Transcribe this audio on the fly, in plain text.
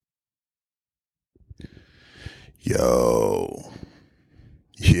Yo,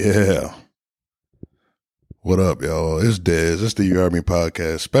 yeah. What up, y'all? It's Dez. It's the You Heard Me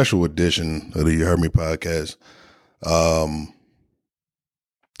podcast, special edition of the You Heard Me podcast.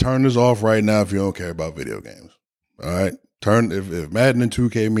 Turn this off right now if you don't care about video games. All right, if Madden and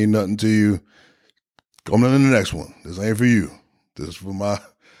 2K mean nothing to you, come on to the next one. This ain't for you. This is for my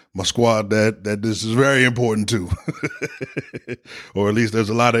squad that this is very important to, or at least there's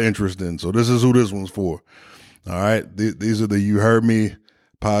a lot of interest in. So this is who this one's for. All right, these are the You Heard Me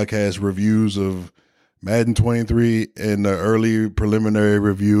podcast reviews of Madden 23 and the early preliminary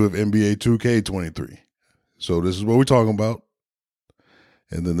review of NBA 2K 23. So this is what we're talking about.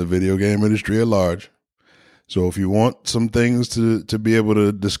 And then the video game industry at large. So if you want some things to be able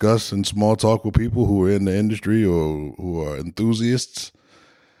to discuss and small talk with people who are in the industry or who are enthusiasts,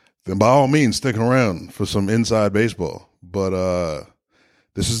 then by all means stick around for some inside baseball. But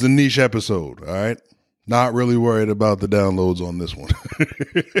this is the niche episode, all right? Not really worried about the downloads on this one.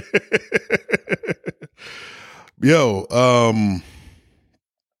 Yo,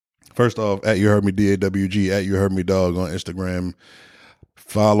 first off, at You Heard Me DAWG, at You Heard Me Dog on Instagram.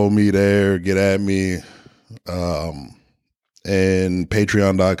 Follow me there, get at me, and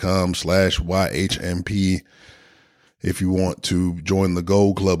patreon.com/YHMP if you want to join the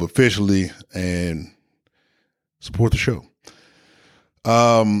Gold Club officially and support the show.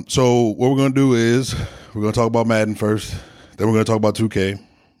 So what we're going to do is we're going to talk about Madden first. Then we're going to talk about 2K.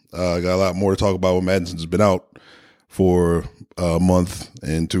 Got a lot more to talk about with Madden since it's been out for a month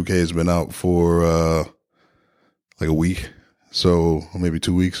and 2K has been out for like a week. So maybe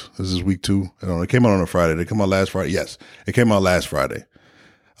 2 weeks. This is week 2. I don't know. It came out on a Friday. Did it come out last Friday? Yes. It came out last Friday.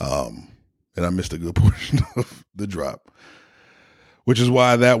 And I missed a good portion of the drop. Which is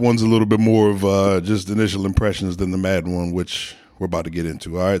why that one's a little bit more of just initial impressions than the Madden one, which we're about to get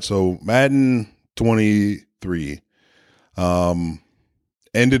into. All right, so Madden 23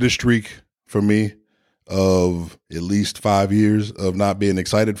 ended a streak for me of at least 5 years of not being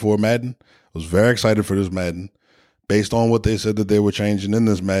excited for Madden. I was very excited for this Madden. Based on what they said that they were changing in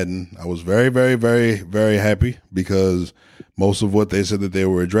this Madden, I was very, very, very, very happy because most of what they said that they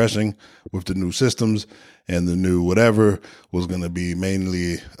were addressing with the new systems and the new whatever was going to be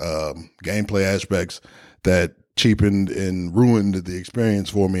mainly gameplay aspects that cheapened and ruined the experience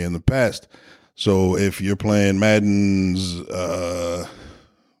for me in the past. So if you're playing Madden's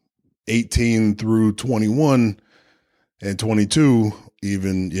 18 through 21 and 22,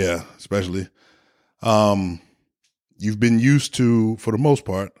 even, yeah, especially, you've been used to, for the most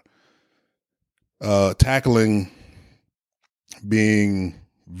part, tackling being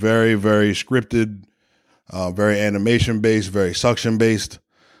very, very scripted, very animation-based, very suction-based,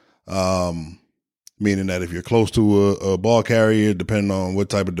 meaning that if you're close to a ball carrier, depending on what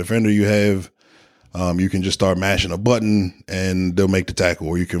type of defender you have, you can just start mashing a button and they'll make the tackle,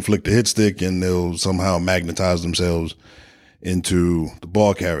 or you can flick the hit stick and they'll somehow magnetize themselves into the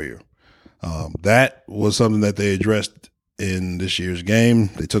ball carrier. That was something that they addressed in this year's game.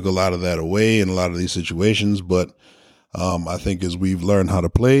 They took a lot of that away in a lot of these situations, but I think as we've learned how to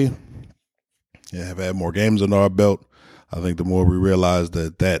play and have had more games under our belt, I think the more we realize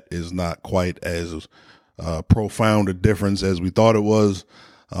that that is not quite as profound a difference as we thought it was.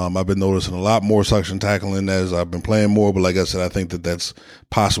 I've been noticing a lot more suction tackling as I've been playing more, but like I said, I think that that's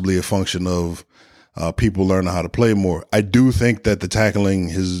possibly a function of people learning how to play more. I do think that the tackling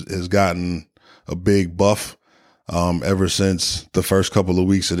has gotten a big buff ever since the first couple of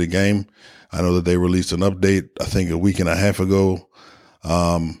weeks of the game. I know that they released an update, I think a week and a half ago.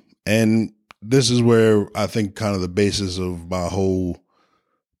 And this is where I think kind of the basis of my whole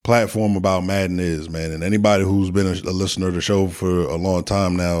platform about Madden is, man. And anybody who's been a listener to the show for a long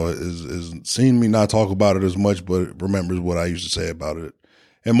time now is seen me not talk about it as much, but remembers what I used to say about it.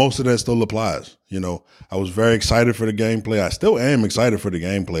 And most of that still applies. You know, I was very excited for the gameplay. I still am excited for the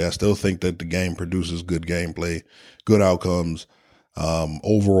gameplay. I still think that the game produces good gameplay, good outcomes.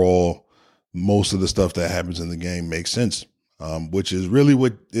 Overall, most of the stuff that happens in the game makes sense, which is really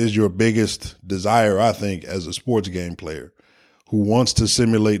what is your biggest desire, I think, as a sports game player who wants to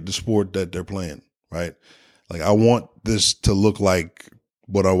simulate the sport that they're playing, right? Like, I want this to look like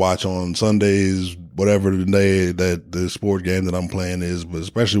what I watch on Sundays, whatever the day that the sport game that I'm playing is, but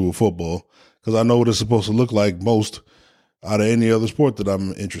especially with football, because I know what it's supposed to look like most out of any other sport that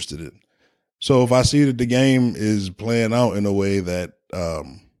I'm interested in. So if I see that the game is playing out in a way that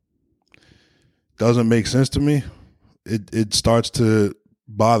doesn't make sense to me, it starts to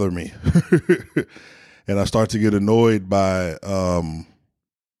bother me. And I start to get annoyed by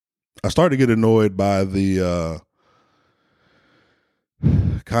the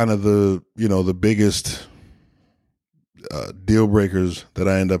kind of the biggest deal breakers that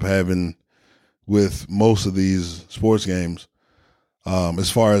I end up having with most of these sports games. As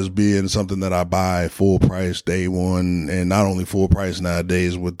far as being something that I buy full price day one, and not only full price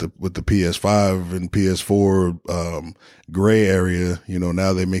nowadays with the PS5 and PS4 gray area,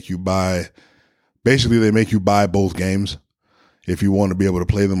 now they make you buy both games. If you want to be able to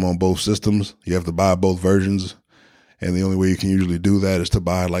play them on both systems, you have to buy both versions. And the only way you can usually do that is to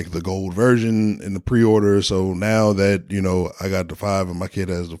buy like the gold version in the pre-order. So now that, I got the 5 and my kid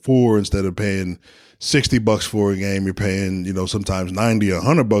has the 4, instead of paying $60 for a game, you're paying, sometimes $90 or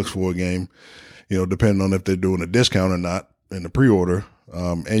 $100 for a game, depending on if they're doing a discount or not in the pre-order.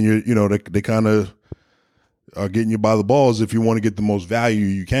 And they kind of are getting you by the balls if you want to get the most value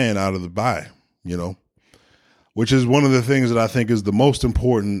you can out of the buy, which is one of the things that I think is the most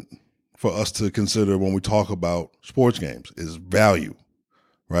important for us to consider when we talk about sports games is value,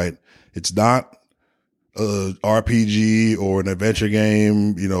 right? It's not a RPG or an adventure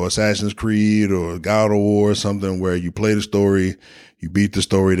game, Assassin's Creed or God of War or something where you play the story, you beat the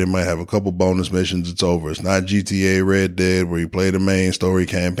story, they might have a couple bonus missions, it's over. It's not GTA Red Dead where you play the main story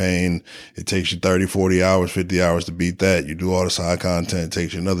campaign. It takes you 30, 40 hours, 50 hours to beat that. You do all the side content. It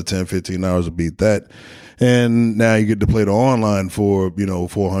takes you another 10, 15 hours to beat that. And now you get to play the online for,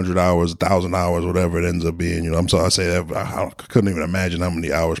 400 hours, 1,000 hours, whatever it ends up being. I'm sorry I say that. I couldn't even imagine how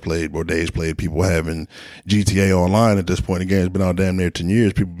many hours played or days played people have in GTA Online at this point. The game's been out damn near 10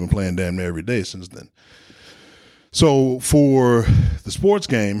 years. People have been playing damn near every day since then. So for the sports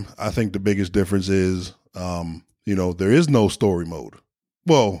game, I think the biggest difference is, there is no story mode.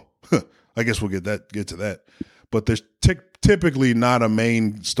 Well, I guess we'll get to that. But there's typically not a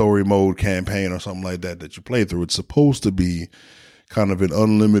main story mode campaign or something like that you play through. It's supposed to be kind of an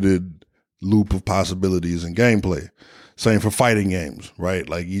unlimited loop of possibilities and gameplay. Same for fighting games, right?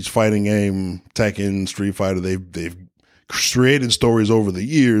 Like each fighting game, Tekken, Street Fighter, they've created stories over the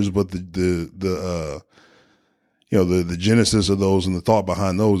years, but the genesis of those and the thought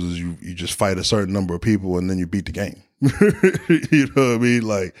behind those is you just fight a certain number of people and then you beat the game. You know what I mean?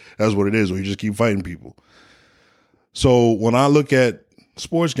 Like that's what it is. Or you just keep fighting people. So when I look at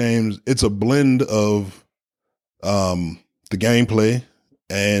sports games, it's a blend of the gameplay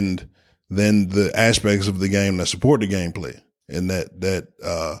and then the aspects of the game that support the gameplay and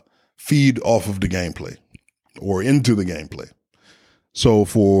that feed off of the gameplay or into the gameplay. So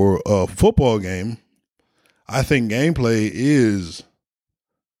for a football game, I think gameplay is,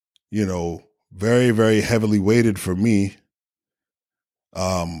 very, very heavily weighted for me.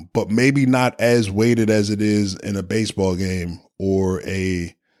 But maybe not as weighted as it is in a baseball game or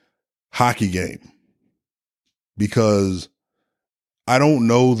a hockey game, because I don't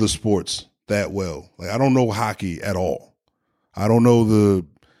know the sports that well. Like I don't know hockey at all. I don't know the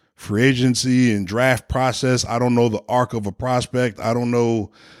free agency and draft process. I don't know the arc of a prospect. I don't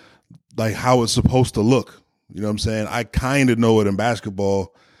know like how it's supposed to look. You know what I'm saying? I kind of know it in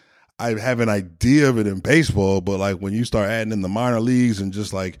basketball. I have an idea of it in baseball, but like when you start adding in the minor leagues and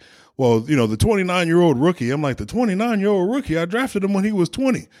just like, well, the 29-year-old rookie, I'm like, the 29-year-old rookie, I drafted him when he was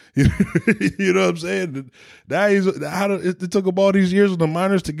 20. You know what I'm saying? Now it took him all these years in the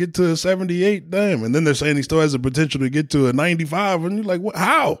minors to get to a 78, damn. And then they're saying he still has the potential to get to a 95. And you're like, what?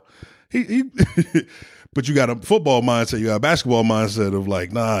 How? He But you got a football mindset, you got a basketball mindset of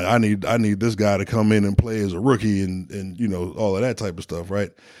like, nah, I need this guy to come in and play as a rookie and all of that type of stuff,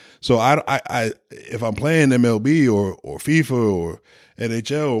 right? So I if I'm playing MLB or FIFA or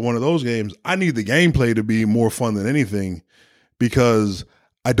NHL or one of those games, I need the gameplay to be more fun than anything because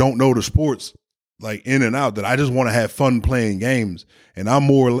I don't know the sports like in and out, that I just want to have fun playing games. And I'm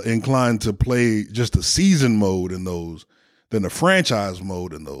more inclined to play just the season mode in those than the franchise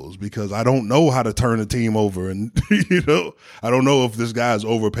mode in those, because I don't know how to turn a team over. And, I don't know if this guy's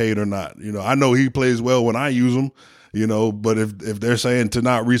overpaid or not. I know he plays well when I use him, but if they're saying to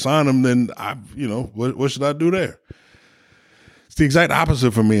not re-sign him, then what should I do there? It's the exact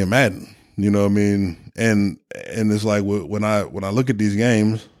opposite for me in Madden. You know what I mean? And it's like when I look at these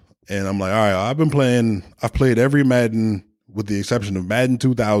games and I'm like, all right, I've played every Madden with the exception of Madden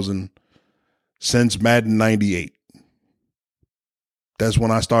 2000 since Madden 98. That's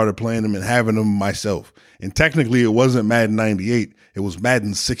when I started playing them and having them myself. And technically it wasn't Madden 98. It was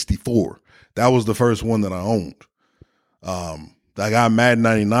Madden 64. That was the first one that I owned. I got Madden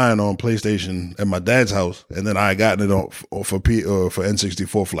 99 on PlayStation at my dad's house, and then I gotten it for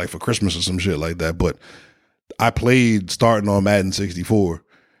N64 for Christmas or some shit like that. But I played starting on Madden 64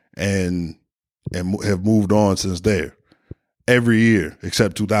 and have moved on since there. Every year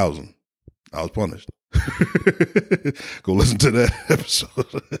except 2000. I was punished. Go listen to that episode.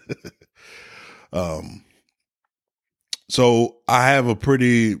 So I have a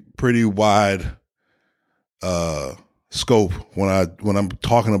pretty wide scope when I'm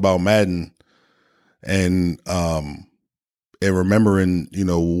talking about Madden and remembering,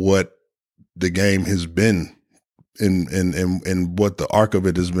 what the game has been and what the arc of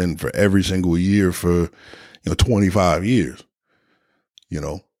it has been for every single year for 25 years,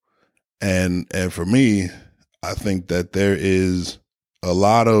 and for me, I think that there is a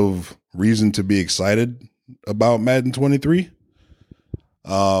lot of reason to be excited about Madden 23.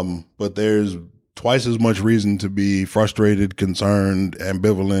 But there's twice as much reason to be frustrated, concerned,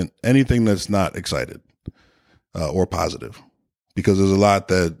 ambivalent, anything that's not excited or positive, because there's a lot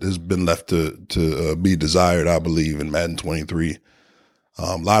that has been left to be desired, I believe, in Madden 23.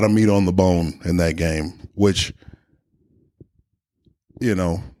 A lot of meat on the bone in that game, which,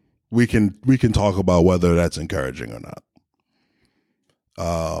 we can talk about whether that's encouraging or not.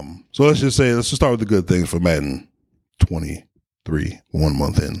 So let's just start with the good things for Madden 23, 1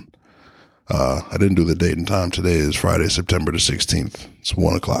 month in. I didn't do the date and time. Today is Friday, September the 16th. It's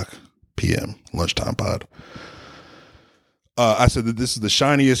 1:00 p.m. lunchtime pod. I said that this is the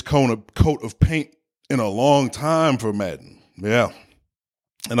shiniest coat of paint in a long time for Madden. Yeah.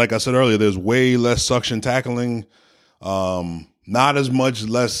 And like I said earlier, there's way less suction tackling, not as much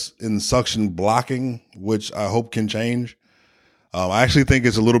less in suction blocking, which I hope can change. I actually think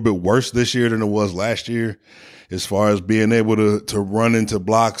it's a little bit worse this year than it was last year, as far as being able to run into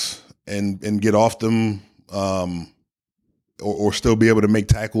blocks and get off them, or still be able to make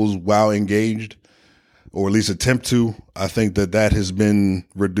tackles while engaged, or at least attempt to. I think that has been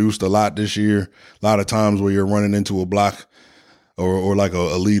reduced a lot this year. A lot of times where you're running into a block or like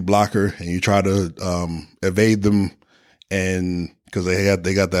a lead blocker and you try to evade them, and because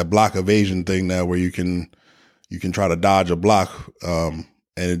they got that block evasion thing now where you can try to dodge a block, and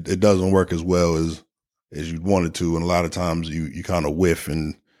it doesn't work as well as you'd want it to. And a lot of times you kind of whiff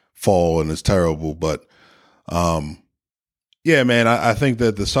and fall, and it's terrible. But yeah, man, I think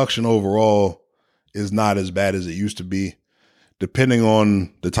that the suction overall is not as bad as it used to be, depending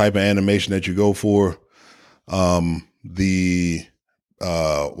on the type of animation that you go for. The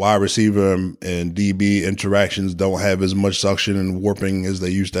wide receiver and DB interactions don't have as much suction and warping as they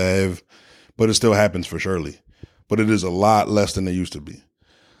used to have, but it still happens for surely. But it is a lot less than it used to be.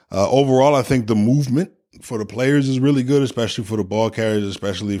 Overall, I think the movement for the players is really good, especially for the ball carriers,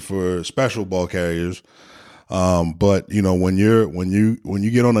 especially for special ball carriers. But when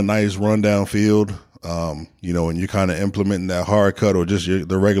you get on a nice rundown field, and you're kind of implementing that hard cut or just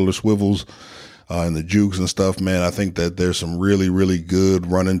the regular swivels and the jukes and stuff, man, I think that there's some really, really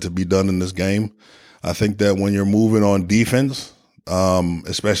good running to be done in this game. I think that when you're moving on defense,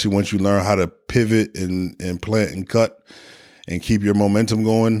 especially once you learn how to pivot and plant and cut and keep your momentum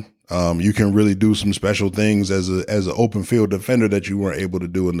going, you can really do some special things as an open field defender that you weren't able to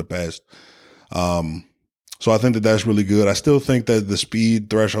do in the past. So I think that that's really good. I still think that the speed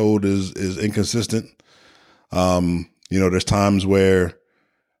threshold is inconsistent. There's times where,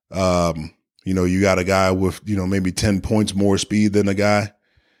 you got a guy with, maybe 10 points more speed than a guy,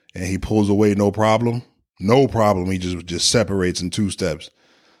 and he pulls away no problem. No problem. He just separates in 2 steps.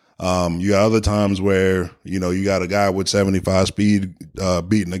 You got other times where, you got a guy with 75 speed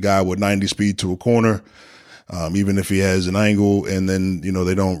beating a guy with 90 speed to a corner, even if he has an angle, and then,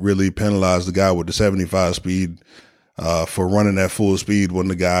 they don't really penalize the guy with the 75 speed for running at full speed when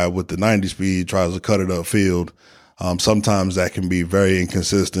the guy with the 90 speed tries to cut it upfield. Sometimes that can be very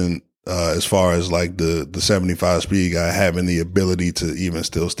inconsistent as far as like the 75 speed guy having the ability to even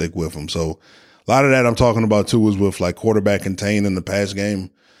still stick with him. So a lot of that I'm talking about too is with like quarterback contain in the pass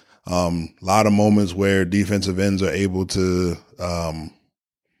game. A lot of moments where defensive ends are able to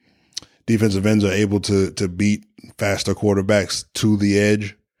beat faster quarterbacks to the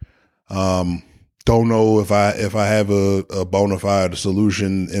edge. Don't know if I have a bona fide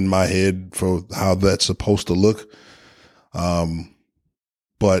solution in my head for how that's supposed to look.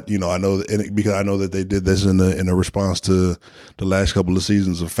 But I know because I know that they did this in a response to the last couple of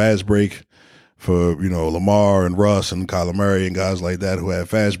seasons of fast break for, Lamar and Russ and Kyler Murray and guys like that who had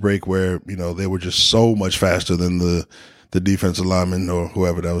fast break where, they were just so much faster than the defensive lineman or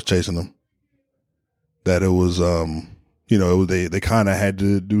whoever that was chasing them, that it was, they kind of had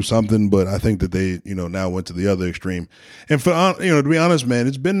to do something. But I think that they, now went to the other extreme. And for, to be honest, man,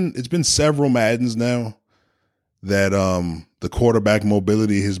 it's been several Maddens now that the quarterback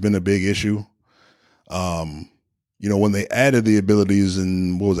mobility has been a big issue. When they added the abilities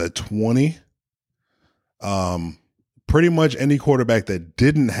in, 20? Pretty much any quarterback that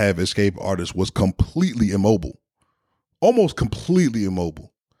didn't have escape artist was completely immobile, almost completely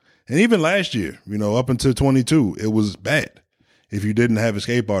immobile. And even last year, up until 22, it was bad if you didn't have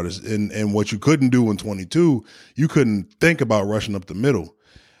escape artists. And what you couldn't do in 22, you couldn't think about rushing up the middle.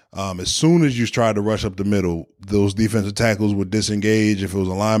 As soon as you tried to rush up the middle, those defensive tackles would disengage. If it was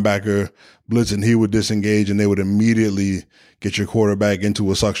a linebacker blitzing, he would disengage, and they would immediately get your quarterback into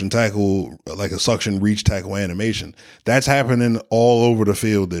a suction tackle, like a suction reach tackle animation. That's happening all over the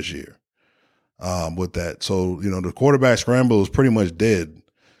field this year with that. So, the quarterback scramble is pretty much dead.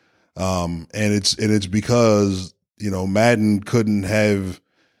 And it's because, Madden couldn't have,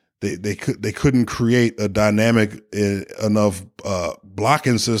 they couldn't create a dynamic enough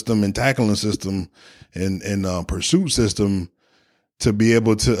blocking system and tackling system and pursuit system to be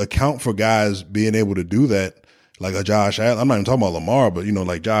able to account for guys being able to do that, like a Josh Allen. I'm not even talking about Lamar, but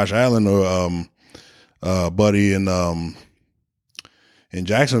like Josh Allen or Buddy in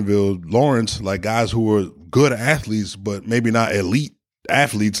Jacksonville, Lawrence, like guys who were good athletes, but maybe not elite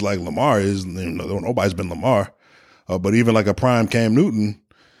athletes like Lamar is. Nobody's been Lamar, but even like a prime Cam Newton.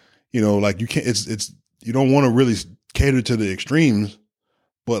 Like you can't, you don't want to really cater to the extremes,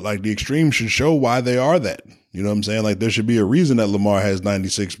 but like the extremes should show why they are that. You know what I'm saying? Like there should be a reason that Lamar has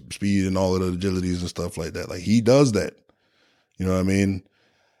 96 speed and all of the agilities and stuff like that. Like he does that. You know what I mean?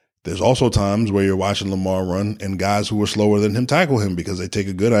 There's also times where you're watching Lamar run and guys who are slower than him tackle him because they take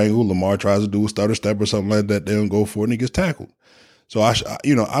a good angle. Lamar tries to do a stutter step or something like that. They don't go for it and he gets tackled. So I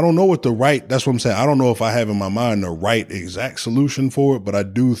don't know what that's what I'm saying. I don't know if I have in my mind the right exact solution for it, but I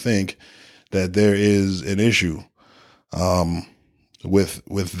do think that there is an issue, with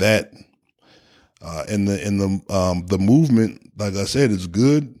that, in the movement. Like I said, it's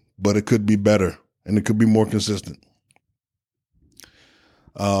good, but it could be better and it could be more consistent.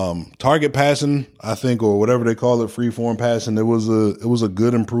 Target passing, I think, or whatever they call it, freeform passing, it was a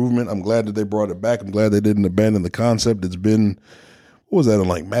good improvement. I'm glad that they brought it back. I'm glad they didn't abandon the concept. It's been, what was that, in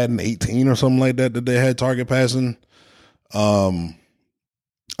like Madden 18 or something like that they had target passing. I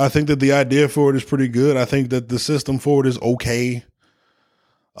think that the idea for it is pretty good. I think that the system for it is okay.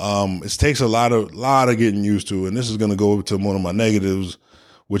 It takes a lot of getting used to, and this is going to go to one of my negatives,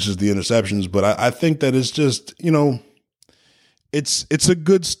 which is the interceptions. But I think that it's just, it's a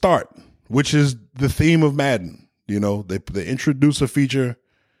good start, which is the theme of Madden. They introduce a feature.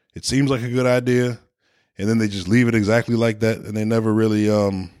 It seems like a good idea. And then they just leave it exactly like that. And they never really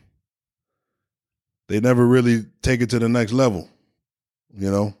take it to the next level.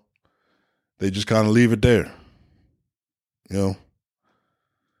 They just kind of leave it there.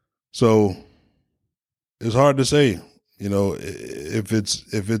 So it's hard to say, if it's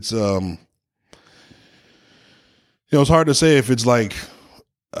it's hard to say if it's like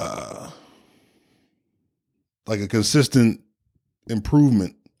a consistent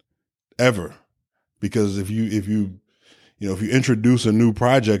improvement ever. Because if you introduce a new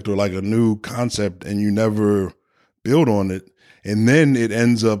project or like a new concept and you never build on it, and then it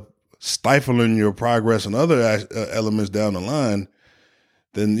ends up stifling your progress and other elements down the line,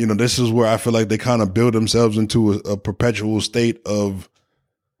 then, this is where I feel like they kind of build themselves into a perpetual state of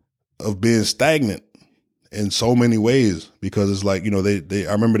being stagnant in so many ways. Because it's like, I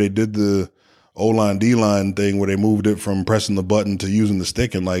remember they did the O-line, D-line thing where they moved it from pressing the button to using the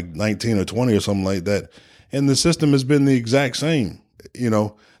stick in like 19 or 20 or something like that. And the system has been the exact same.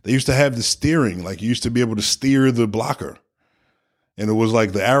 They used to have the steering, like you used to be able to steer the blocker. And it was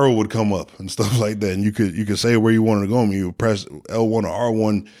like the arrow would come up and stuff like that. And you could say where you wanted to go. And you would press L1 or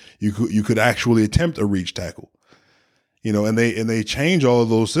R1, you could actually attempt a reach tackle. And they change all of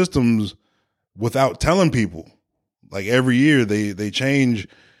those systems without telling people. Like every year they change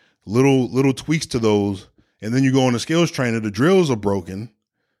little tweaks to those, and then you go on the skills trainer, the drills are broken.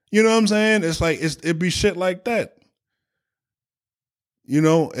 You know what I'm saying? It's like it'd be shit like that. And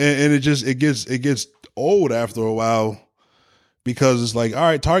it gets old after a while, because it's like, all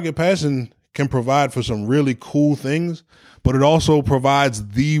right, target passing can provide for some really cool things, but it also provides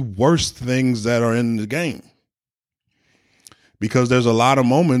the worst things that are in the game. Because there's a lot of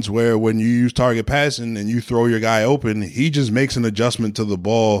moments where when you use target passing and you throw your guy open, he just makes an adjustment to the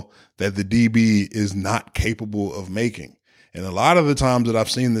ball that the DB is not capable of making. And a lot of the times that I've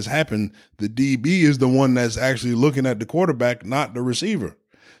seen this happen, the DB is the one that's actually looking at the quarterback, not the receiver.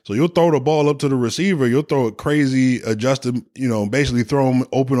 So you'll throw the ball up to the receiver, you'll throw it crazy, adjusted, basically throw him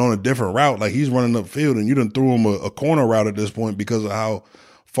open on a different route, like he's running upfield, and you done threw him a corner route at this point because of how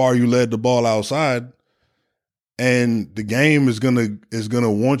far you led the ball outside. And the game is gonna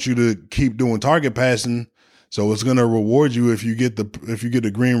want you to keep doing target passing, so it's gonna reward you if you get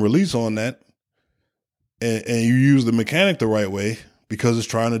the green release on that, and you use the mechanic the right way, because it's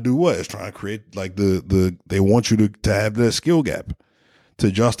trying to do what? It's trying to create like they want you to have that skill gap,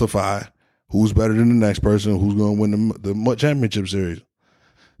 to justify who's better than the next person, who's going to win the championship series.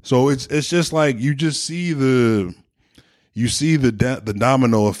 So it's just like you see the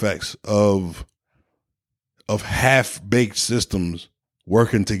domino effects of half-baked systems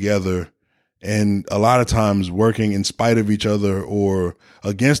working together, and a lot of times working in spite of each other or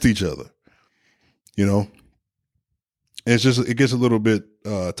against each other. It gets a little bit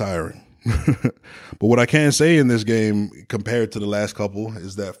tiring. But what I can say in this game compared to the last couple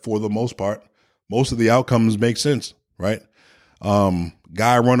is that for the most part, most of the outcomes make sense, right?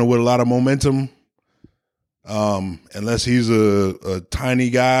 Guy running with a lot of momentum, unless he's a tiny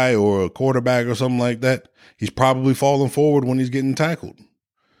guy or a quarterback or something like that, he's probably falling forward when he's getting tackled.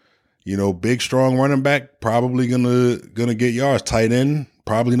 Big, strong running back, probably gonna get yards. Tight end,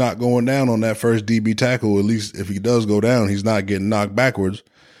 probably not going down on that first DB tackle. At least if he does go down, he's not getting knocked backwards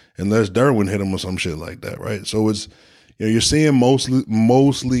unless Derwin hit him or some shit like that, right? So it's, you're seeing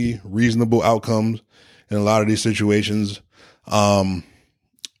mostly reasonable outcomes in a lot of these situations. One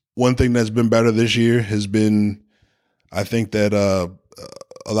thing that's been better this year has been, I think that a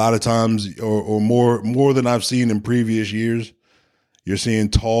lot of times, or more than I've seen in previous years, you're seeing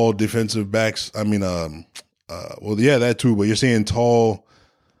tall defensive backs. I mean, that too, but you're seeing tall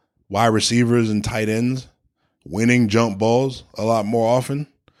wide receivers and tight ends winning jump balls a lot more often.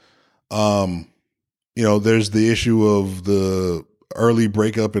 There's the issue of the early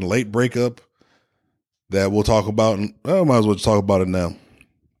breakup and late breakup that we'll talk about. And I might as well just talk about it now.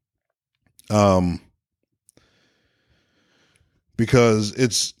 Because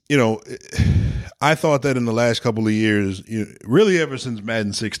it's, I thought that in the last couple of years, really ever since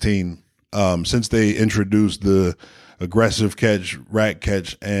Madden 16, since they introduced the aggressive catch, rack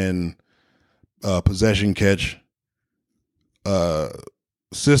catch, and possession catch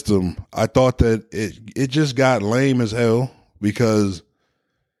system, I thought that it just got lame as hell because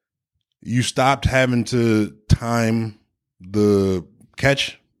you stopped having to time the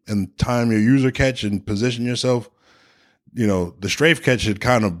catch and time your user catch and position yourself. The strafe catch had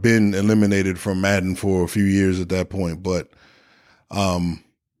kind of been eliminated from Madden for a few years at that point. But,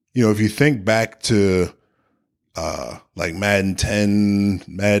 if you think back to like Madden 10,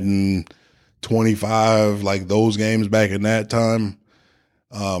 Madden 25, like those games back in that time,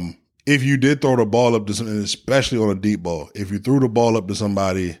 if you did throw the ball up to somebody, especially on a deep ball, if you threw the ball up to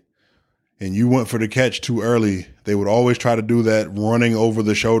somebody and you went for the catch too early, they would always try to do that running over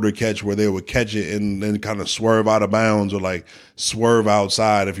the shoulder catch where they would catch it and then kind of swerve out of bounds or like swerve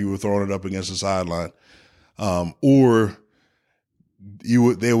outside if you were throwing it up against the sideline. Or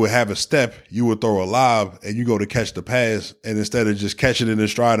they would have a step, you would throw a lob and you go to catch the pass, and instead of just catching it in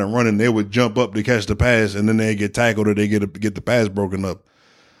stride and running, they would jump up to catch the pass and then they get tackled or they get the pass broken up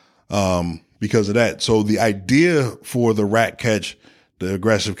because of that. So the idea for the rack catch, the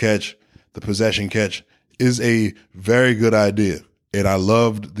aggressive catch, the possession catch is a very good idea. And I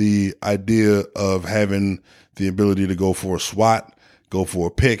loved the idea of having the ability to go for a swat, go for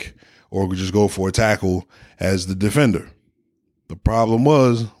a pick, or just go for a tackle as the defender. The problem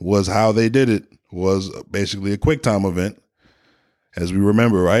was how they did it was basically a quick time event, as we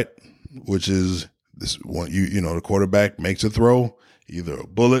remember, right? Which is this one, the quarterback makes a throw, either a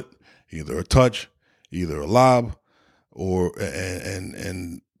bullet, either a touch, either a lob,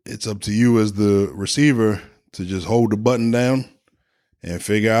 and it's up to you as the receiver to just hold the button down and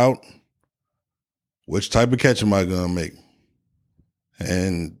figure out which type of catch am I going to make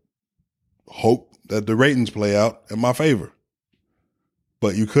and hope that the ratings play out in my favor.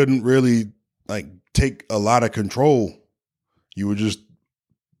 But you couldn't really take a lot of control. You would just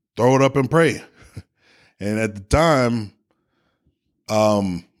throw it up and pray. And at the time,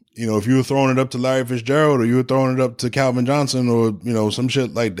 if you were throwing it up to Larry Fitzgerald or you were throwing it up to Calvin Johnson or, some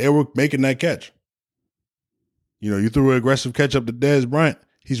shit, like they were making that catch. You threw an aggressive catch up to Dez Bryant,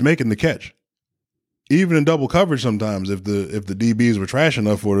 he's making the catch. Even in double coverage sometimes if the DBs were trash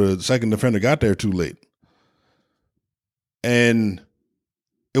enough or the second defender got there too late. And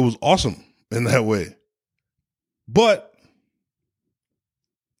it was awesome in that way. But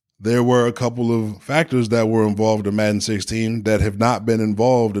there were a couple of factors that were involved in Madden 16 that have not been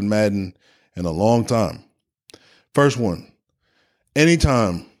involved in Madden in a long time. First one,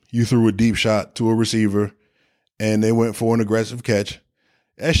 anytime you threw a deep shot to a receiver and they went for an aggressive catch,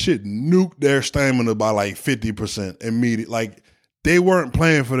 that shit nuked their stamina by like 50% immediately. Like they weren't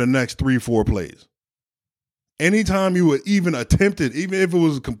playing for the next 3-4 plays. Anytime you would even attempt it, even if it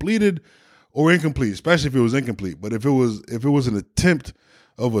was completed or incomplete, especially if it was incomplete, but if it was an attempt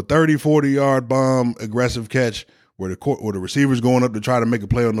of a 30, 40-yard bomb aggressive catch where the receiver's going up to try to make a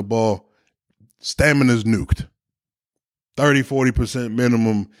play on the ball, stamina's nuked. 30-40%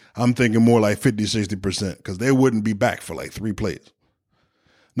 minimum. I'm thinking more like 50-60% because they wouldn't be back for like 3 plays.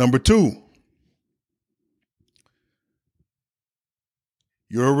 Number 2,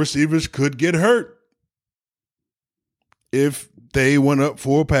 your receivers could get hurt if they went up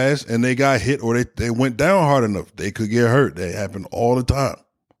for a pass and they got hit or they went down hard enough. They could get hurt. They happen all the time.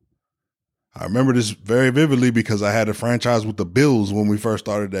 I remember this very vividly because I had a franchise with the Bills when we first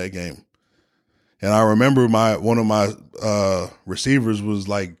started that game. And I remember one of my receivers was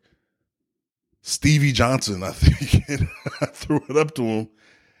like Stevie Johnson, I think. And I threw it up to him,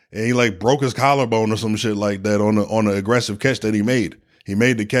 and he like broke his collarbone or some shit like that on the aggressive catch that he made. He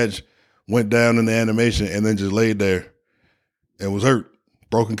made the catch, went down in the animation, and then just laid there and was hurt.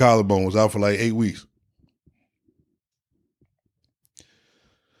 Broken collarbone, was out for like 8 weeks.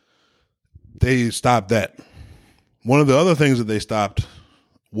 They stopped that. One of the other things that they stopped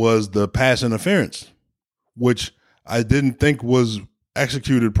was the pass interference, which I didn't think was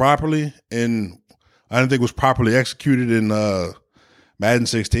executed properly, and I didn't think was properly executed in Madden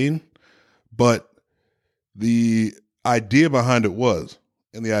 16. But the idea behind it was,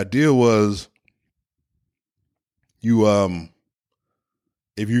 and the idea was, you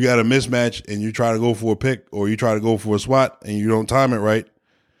if you got a mismatch and you try to go for a pick or you try to go for a swat and you don't time it right,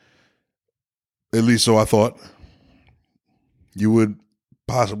 at least so I thought, you would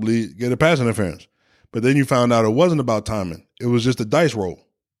possibly get a pass interference. But then you found out it wasn't about timing. It was just a dice roll.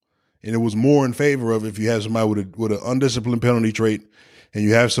 And it was more in favor of if you have somebody with an undisciplined penalty trait and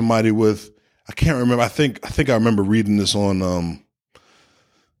you have somebody with, I can't remember, I think I remember reading this on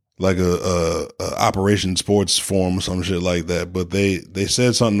like a Operation Sports forum or some shit like that. But they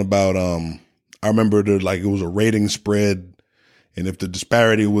said something about I remember it was a rating spread, and if the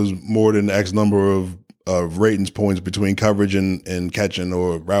disparity was more than X number of ratings points between coverage and catching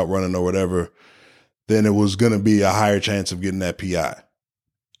or route running or whatever, then it was going to be a higher chance of getting that PI.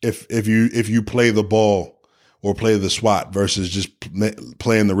 If you play the ball or play the SWAT versus just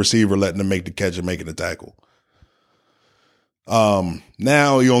playing the receiver, letting them make the catch and making the tackle.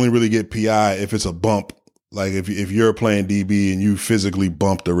 Now you only really get PI if it's a bump. Like if you're playing DB and you physically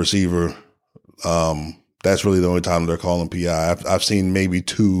bump the receiver, that's really the only time they're calling PI. I've seen maybe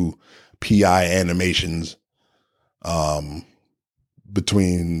 2 PI animations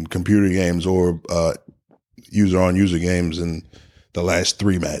between computer games or user-on-user games in the last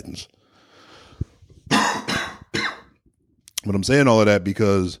 3 Maddens. But I'm saying all of that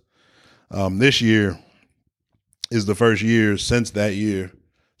because this year is the first year since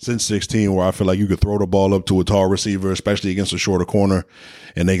 16, where I feel like you could throw the ball up to a tall receiver, especially against a shorter corner,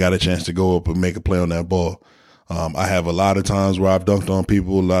 and they got a chance to go up and make a play on that ball. I have a lot of times where I've dunked on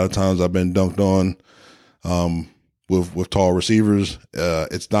people. A lot of times I've been dunked on with tall receivers.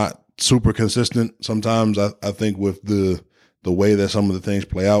 It's not super consistent sometimes, I think, with the way that some of the things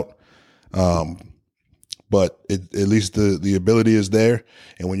play out. But at least the ability is there.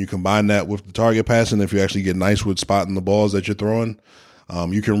 And when you combine that with the target passing, if you actually get nice with spotting the balls that you're throwing,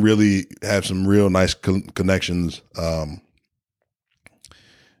 you can really have some real nice connections on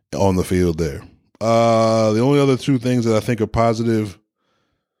the field there. The only other 2 things that I think are positive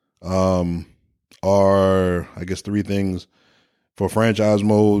are, I guess, 3 things. For franchise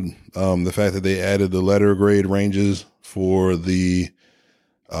mode, the fact that they added the letter grade ranges for the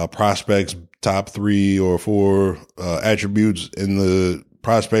prospects' top 3 or 4 attributes in the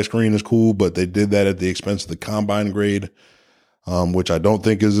prospect screen is cool, but they did that at the expense of the combine grade, which I don't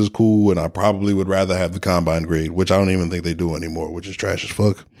think is as cool, and I probably would rather have the combine grade, which I don't even think they do anymore, which is trash as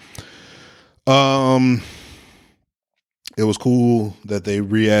fuck. It was cool that they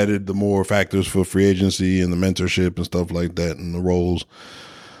re-added the more factors for free agency and the mentorship and stuff like that and the roles.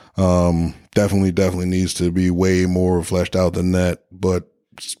 Definitely needs to be way more fleshed out than that, but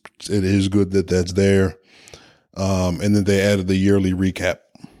it is good that that's there. And then they added the yearly recap.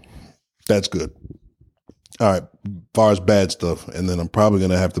 That's good. All right. As far as bad stuff, and then I'm probably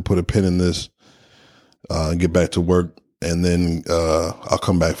going to have to put a pin in this and get back to work, and then I'll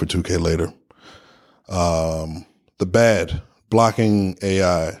come back for 2K later. The bad blocking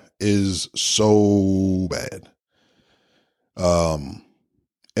AI is so bad.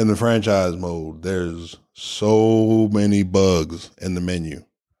 In the franchise mode, there's so many bugs in the menu.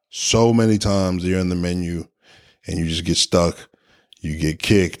 So many times you're in the menu and you just get stuck. You get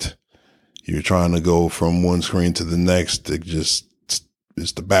kicked. You're trying to go from one screen to the next. It's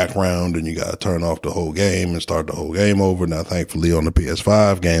the background, and you got to turn off the whole game and start the whole game over. Now, thankfully, on the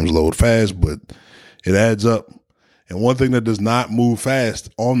PS5, games load fast, but it adds up. And one thing that does not move fast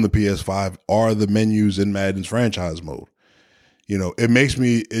on the PS5 are the menus in Madden's franchise mode. You know, it makes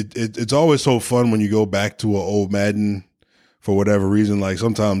me, it's always so fun when you go back to an old Madden for whatever reason. Like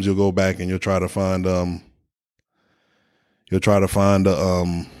sometimes you'll go back and you'll try to find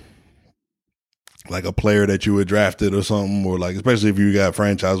like a player that you had drafted or something, or like, especially if you got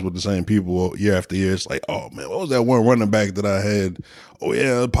franchise with the same people year after year, it's like, oh man, what was that one running back that I had? Oh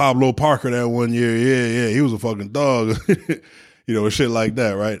yeah, Pablo Parker that one year. Yeah, he was a fucking dog. Shit like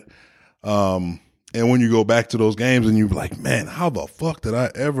that, right? And when you go back to those games and you're like, man, how the fuck did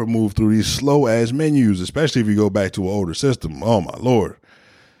I ever move through these slow ass menus, especially if you go back to an older system? Oh my Lord.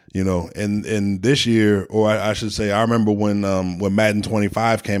 And this year, or I should say, I remember when Madden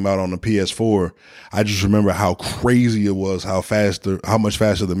 25 came out on the PS4, I just remember how crazy it was, how much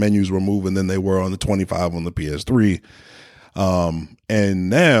faster the menus were moving than they were on the 25 on the PS3. And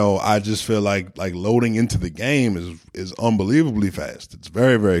now I just feel like loading into the game is unbelievably fast. It's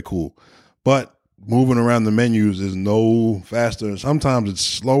very, very cool, but moving around the menus is no faster. Sometimes it's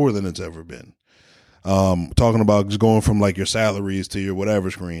slower than it's ever been. Talking about just going from like your salaries to your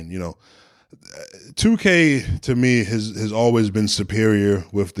whatever screen, 2K to me has always been superior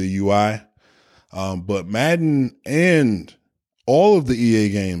with the UI. But Madden and all of the EA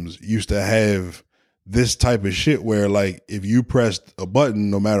games used to have this type of shit where like if you pressed a button,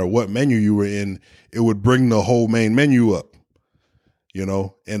 no matter what menu you were in, it would bring the whole main menu up.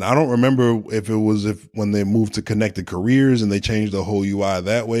 And I don't remember if when they moved to connected careers and they changed the whole UI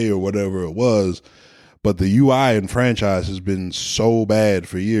that way or whatever it was. But the UI in franchise has been so bad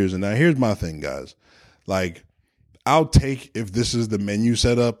for years. And now here's my thing, guys. Like, I'll take if this is the menu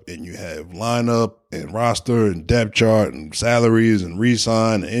setup and you have lineup and roster and depth chart and salaries and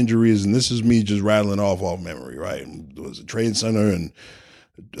re-sign and injuries. And this is me just rattling off memory, right? There was a trade center and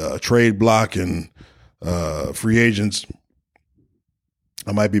trade block and free agents.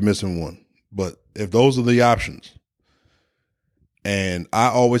 I might be missing one. But if those are the options, and I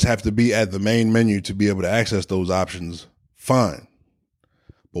always have to be at the main menu to be able to access those options, fine.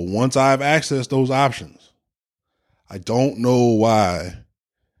 But once I've accessed those options, I don't know why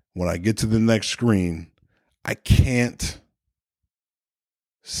when I get to the next screen, I can't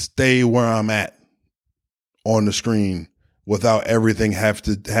stay where I'm at on the screen without everything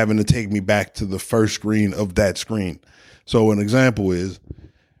having to take me back to the first screen of that screen. So an example is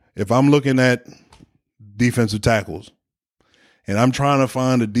if I'm looking at defensive tackles, and I'm trying to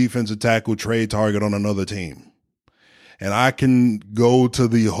find a defensive tackle trade target on another team, and I can go to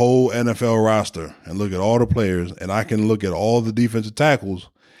the whole NFL roster and look at all the players, and I can look at all the defensive tackles,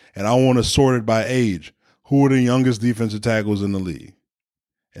 and I want to sort it by age. Who are the youngest defensive tackles in the league?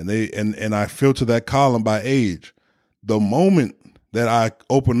 And I filter that column by age. The moment that I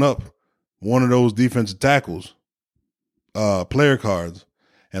open up one of those defensive tackles player cards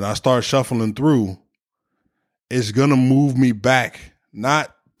and I start shuffling through, it's gonna move me back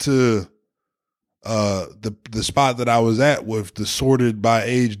not to the spot that I was at with the sorted by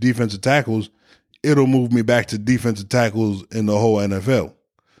age defensive tackles. It'll move me back to defensive tackles in the whole NFL.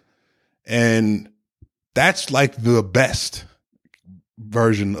 And that's like the best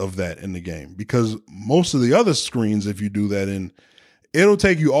version of that in the game, because most of the other screens, if you do that in, it'll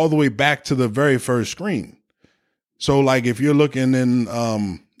take you all the way back to the very first screen. So like if you're looking in,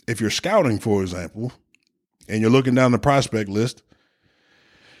 if you're scouting, for example, and you're looking down the prospect list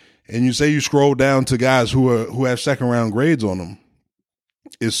and you say you scroll down to guys who have second round grades on them,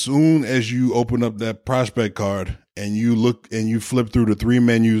 as soon as you open up that prospect card and you look and you flip through the three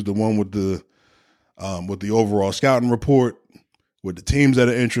menus, the one with the overall scouting report, with the teams that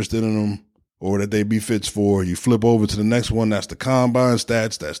are interested in them or that they be fits for, you flip over to the next one. That's the combine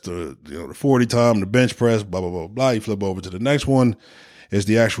stats. That's the 40 time, the bench press, blah, blah, blah, blah. You flip over to the next one. It's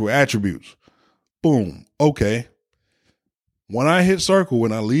the actual attributes. Boom. Okay. When I hit circle,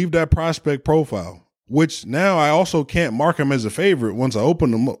 when I leave that prospect profile, which now I also can't mark him as a favorite once I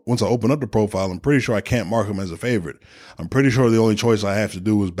open up the profile, I'm pretty sure I can't mark him as a favorite. I'm pretty sure the only choice I have to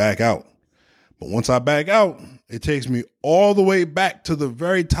do is back out. But once I back out, it takes me all the way back to the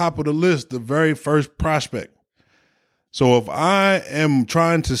very top of the list, the very first prospect. So if I am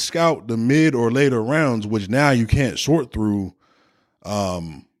trying to scout the mid or later rounds, which now you can't sort through,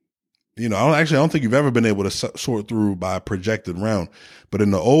 I don't think you've ever been able to sort through by projected round. But in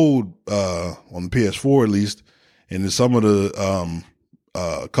the old, on the PS4 at least, and in some of the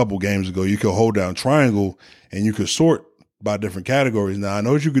a couple games ago, you could hold down triangle and you could sort by different categories. Now, I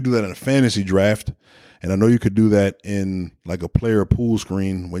know you could do that in a fantasy draft, and I know you could do that in like a player pool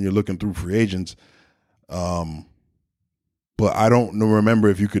screen when you're looking through free agents. But I don't remember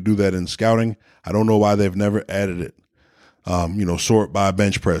if you could do that in scouting. I don't know why they've never added it. Sort by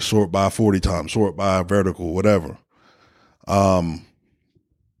bench press, sort by 40 times, sort by vertical, whatever.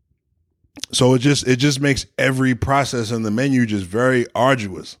 So it just makes every process in the menu just very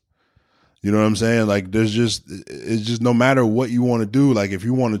arduous. You know what I'm saying? Like it's just no matter what you want to do. Like if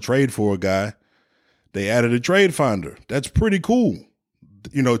you want to trade for a guy, they added a trade finder. That's pretty cool.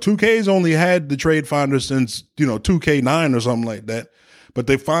 2K's only had the trade finder since, 2K9 or something like that. But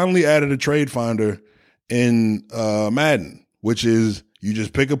they finally added a trade finder in Madden, which is you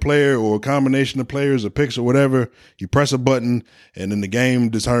just pick a player or a combination of players or picks or whatever. You press a button and then the game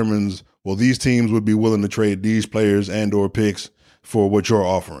determines, well, these teams would be willing to trade these players and or picks for what you're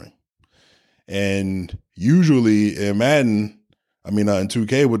offering. And usually in Madden, in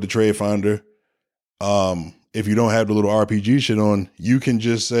 2K with the trade finder, if you don't have the little RPG shit on, you can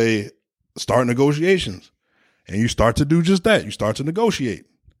just say, start negotiations. And you start to do just that. You start to negotiate.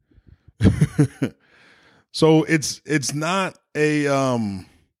 So it's not a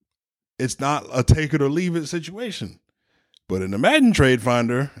take it or leave it situation. But in the Madden trade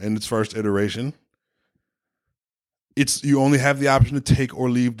finder, in its first iteration, you only have the option to take or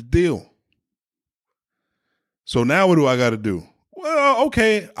leave the deal. So now what do I got to do? Well,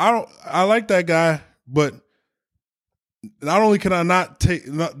 okay, I like that guy, but not only can I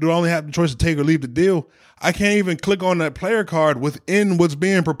do I only have the choice to take or leave the deal, I can't even click on that player card within what's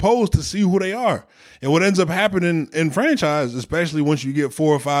being proposed to see who they are. And what ends up happening in franchise, especially once you get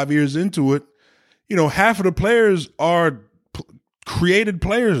 4 or 5 years into it, half of the players are created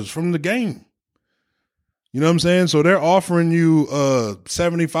players from the game. You know what I'm saying? So they're offering you a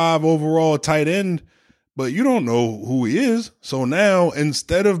 75 overall tight end, but you don't know who he is. So now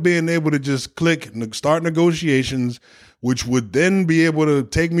instead of being able to just click start negotiations, which would then be able to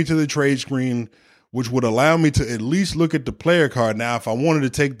take me to the trade screen, which would allow me to at least look at the player card. Now, if I wanted to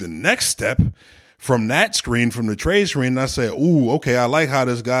take the next step from that screen, from the trade screen, and I say, ooh, okay, I like how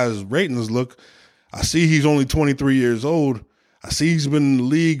this guy's ratings look. I see he's only 23 years old. I see he's been in the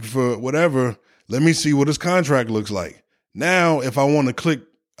league for whatever. Let me see what his contract looks like. Now, if I want to click,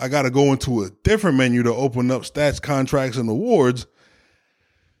 I got to go into a different menu to open up stats, contracts, and awards.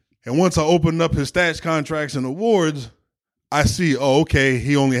 And once I open up his stats, contracts, and awards, I see, okay,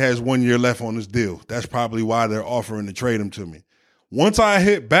 he only has 1 year left on his deal. That's probably why they're offering to trade him to me. Once I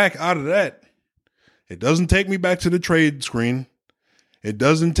hit back out of that, it doesn't take me back to the trade screen. It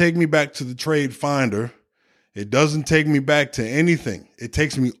doesn't take me back to the trade finder. It doesn't take me back to anything. It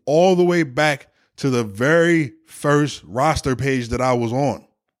takes me all the way back to the very first roster page that I was on.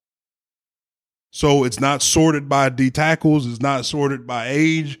 So it's not sorted by D tackles. It's not sorted by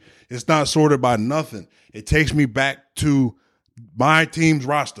age. It's not sorted by nothing. It takes me back to my team's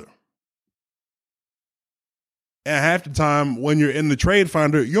roster. And half the time when you're in the trade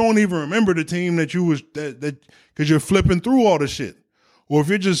finder, you don't even remember the team that you was that because you're flipping through all the shit. Or if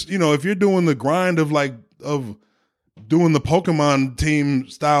you're just, if you're doing the grind of doing the Pokemon team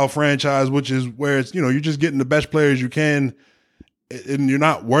style franchise, which is where it's, you're just getting the best players you can and you're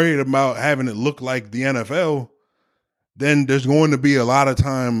not worried about having it look like the NFL, then there's going to be a lot of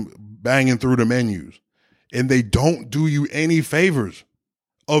time banging through the menus. And they don't do you any favors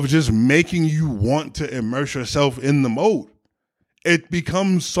of just making you want to immerse yourself in the mode. It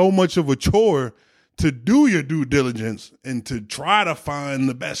becomes so much of a chore to do your due diligence and to try to find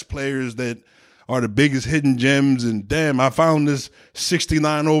the best players that are the biggest hidden gems. And damn, I found this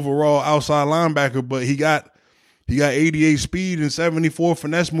 69 overall outside linebacker, but he got 88 speed and 74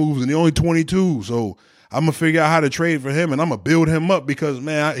 finesse moves and he only 22. So I'm going to figure out how to trade for him and I'm going to build him up because,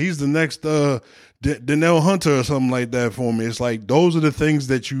 man, he's the next Danielle Hunter or something like that for me. It's like those are the things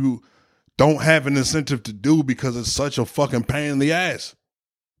that you don't have an incentive to do because it's such a fucking pain in the ass.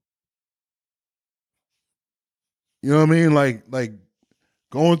 You know what I mean? Like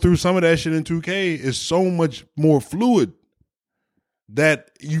going through some of that shit in 2K is so much more fluid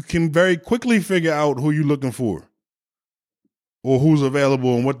that you can very quickly figure out who you're looking for or who's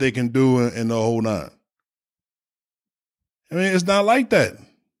available and what they can do in the whole nine. I mean, it's not like that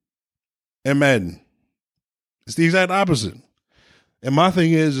in Madden. It's the exact opposite. And my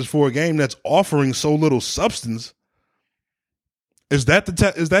thing is for a game that's offering so little substance, is that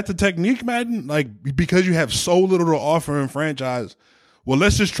the technique, Madden? Like, because you have so little to offer in franchise, well,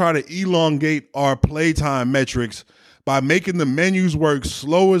 let's just try to elongate our playtime metrics by making the menus work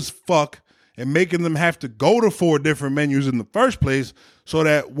slow as fuck and making them have to go to 4 different menus in the first place so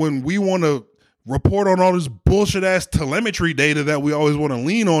that when we want to report on all this bullshit ass telemetry data that we always want to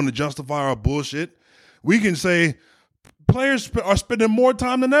lean on to justify our bullshit, we can say players are spending more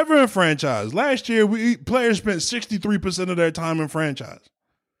time than ever in franchise. Last year, players spent 63% of their time in franchise.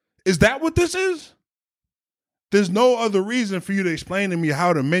 Is that what this is? There's no other reason for you to explain to me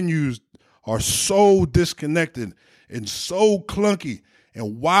how the menus are so disconnected and so clunky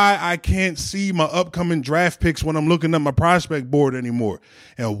and why I can't see my upcoming draft picks when I'm looking at my prospect board anymore,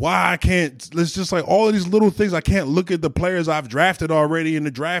 and why I can't, it's just like all of these little things. I can't look at the players I've drafted already in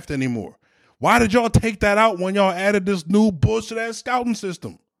the draft anymore. Why did y'all take that out when y'all added this new bullshit ass scouting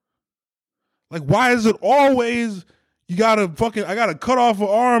system? Like, why is it always I gotta cut off an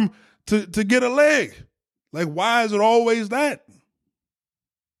arm to get a leg? Like, why is it always that?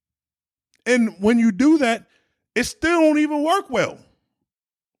 And when you do that, it still don't even work well.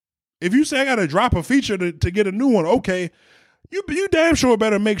 If you say I got to drop a feature to get a new one, okay, you damn sure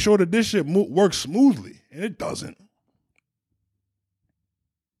better make sure that this shit works smoothly, and it doesn't.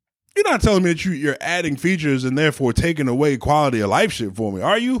 You're not telling me that you're adding features and therefore taking away quality of life shit for me,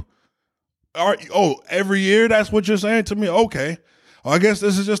 are you? Every year that's what you're saying to me? Okay. Well, I guess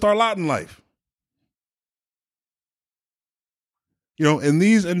this is just our lot in life. And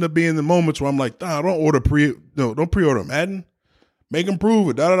these end up being the moments where I'm like, don't pre-order Madden. Make them prove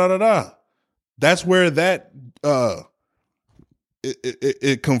it. Da-da-da-da-da. That's where that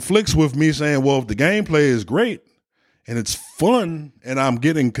it conflicts with me saying, well, if the gameplay is great and it's fun and I'm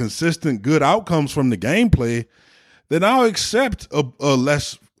getting consistent good outcomes from the gameplay, then I'll accept a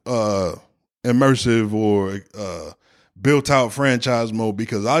less immersive or built-out franchise mode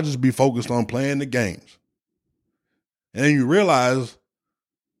because I'll just be focused on playing the games. And then you realize,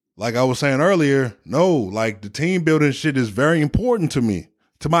 like I was saying earlier, no, like the team building shit is very important to me,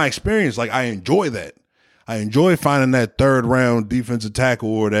 to my experience. Like I enjoy that. I enjoy finding that third round defensive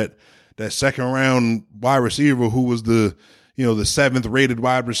tackle or that second round wide receiver who was the 7th rated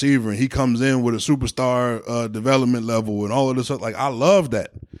wide receiver, and he comes in with a superstar development level and all of this stuff. Like I love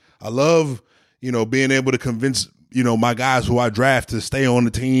that. I love, being able to convince my guys who I draft to stay on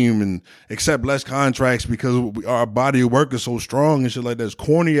the team and accept less contracts because our body of work is so strong and shit like that. As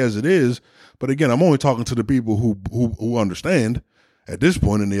corny as it is, but again, I'm only talking to the people who understand at this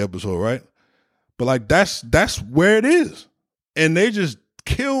point in the episode, right? But like that's where it is, and they just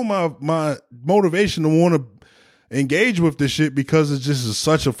kill my motivation to want to engage with this shit because it's just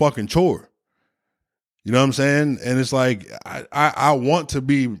such a fucking chore. You know what I'm saying? And it's like, I want to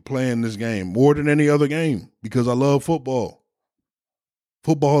be playing this game more than any other game because I love football.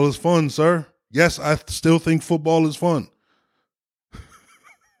 Football is fun, sir. Yes, I still think football is fun.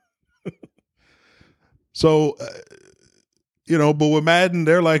 So, but with Madden,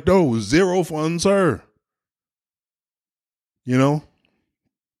 they're like, no, zero fun, sir. And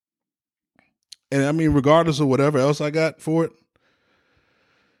I mean, regardless of whatever else I got for it,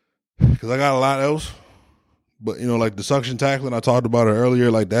 because I got a lot else. But, like the suction tackling, I talked about it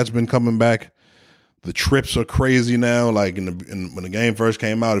earlier, like that's been coming back. The trips are crazy now. Like when the game first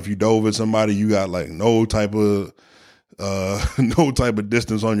came out, if you dove at somebody, you got like no type of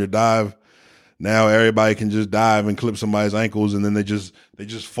distance on your dive. Now everybody can just dive and clip somebody's ankles, and then they just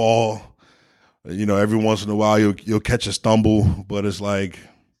fall. Every once in a while you'll catch a stumble, but it's like,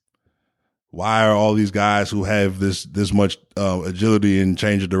 why are all these guys who have this much agility and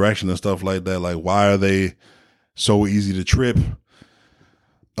change of direction and stuff like that? Like, why are they so easy to trip?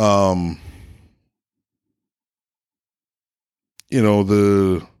 So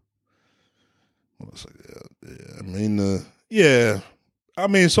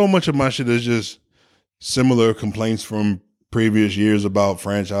much of my shit is just similar complaints from previous years about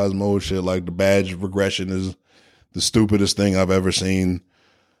franchise mode shit. Like the badge regression is the stupidest thing I've ever seen.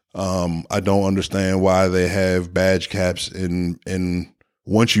 I don't understand why they have badge caps in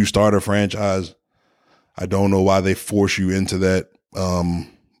once you start a franchise. I don't know why they force you into that.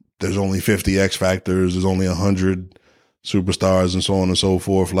 There's only 50 X factors. There's only 100 superstars and so on and so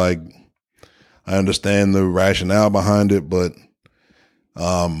forth. Like, I understand the rationale behind it, but,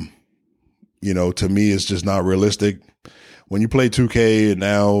 to me, it's just not realistic. When you play 2K and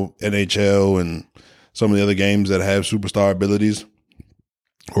now NHL and some of the other games that have superstar abilities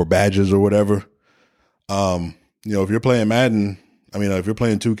or badges or whatever, if you're playing Madden, if you're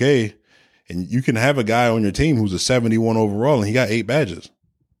playing 2K, and you can have a guy on your team who's a 71 overall and he got 8 badges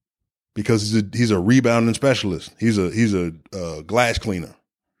because he's a rebounding specialist. He's a glass cleaner.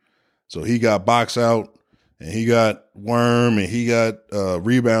 So he got box out, and he got worm, and he got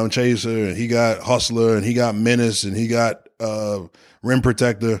rebound chaser, and he got hustler, and he got menace, and he got rim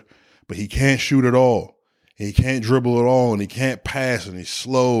protector, but he can't shoot at all. He can't dribble at all, and he can't pass, and he's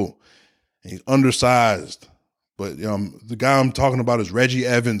slow, and he's undersized. But the guy I'm talking about is Reggie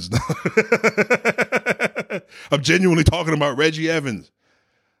Evans. I'm genuinely talking about Reggie Evans.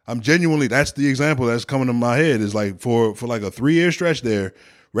 That's the example that's coming to my head, is like for like a 3-year stretch there,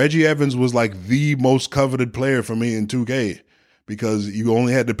 Reggie Evans was like the most coveted player for me in 2K because you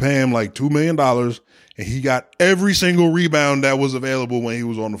only had to pay him like $2 million and he got every single rebound that was available when he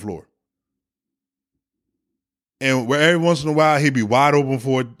was on the floor. And where every once in a while he'd be wide open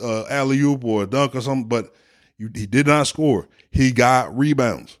for alley-oop or a dunk or something, but he did not score. He got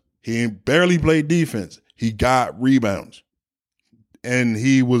rebounds. He barely played defense. He got rebounds. And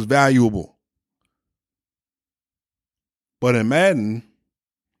he was valuable. But in Madden,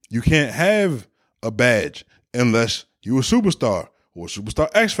 you can't have a badge unless you're a superstar or a superstar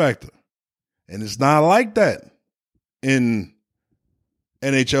X Factor. And it's not like that in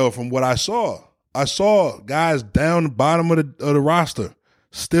NHL from what I saw. I saw guys down the bottom of the roster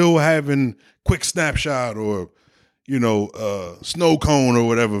still having quick snapshot or, snow cone or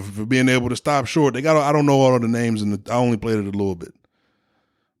whatever for being able to stop short. They got, I don't know all of the names, and I only played it a little bit.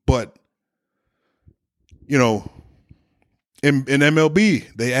 But, in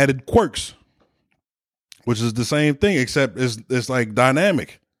MLB, they added quirks, which is the same thing, except it's like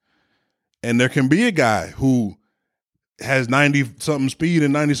dynamic. And there can be a guy who has 90-something speed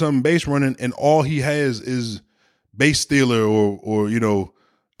and 90-something base running, and all he has is base stealer or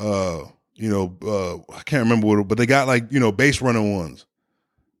I can't remember what, but they got base running ones,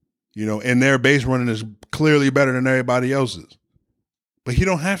 and their base running is clearly better than everybody else's. But he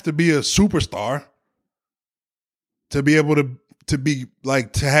don't have to be a superstar to be able to be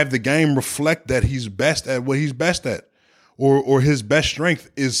like, to have the game reflect that he's best at what he's best at, or his best strength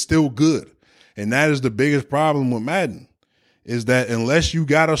is still good. And that is the biggest problem with Madden, is that unless you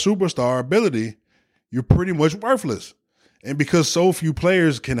got a superstar ability, you're pretty much worthless. And because so few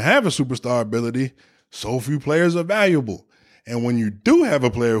players can have a superstar ability, so few players are valuable. And when you do have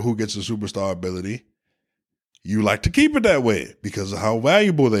a player who gets a superstar ability, you like to keep it that way because of how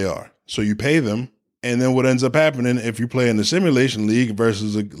valuable they are. So you pay them. And then what ends up happening, if you play in the simulation league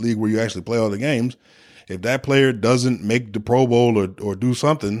versus a league where you actually play all the games, if that player doesn't make the Pro Bowl or do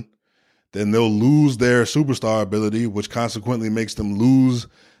something, then they'll lose their superstar ability, which consequently makes them lose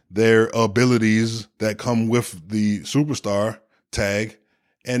their abilities that come with the superstar tag.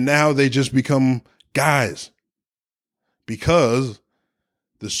 And now they just become guys because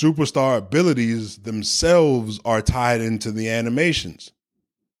the superstar abilities themselves are tied into the animations.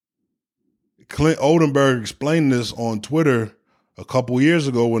 Clint Oldenburg explained this on Twitter a couple years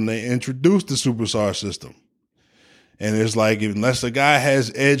ago when they introduced the superstar system. And it's like, unless a guy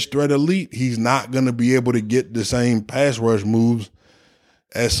has edge threat elite, he's not going to be able to get the same pass rush moves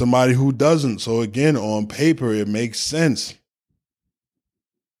as somebody who doesn't. So again, on paper, it makes sense.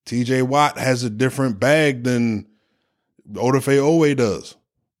 TJ Watt has a different bag than Odafe Owe does.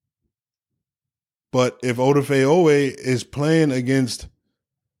 But if Odafe Owe is playing against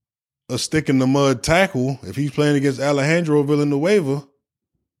a stick in the mud tackle, if he's playing against Alejandro Villanueva,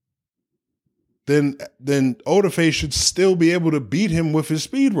 then Odafe should still be able to beat him with his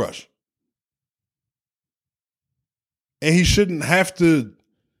speed rush. And he shouldn't have,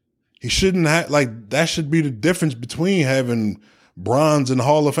 like, that should be the difference between having bronze and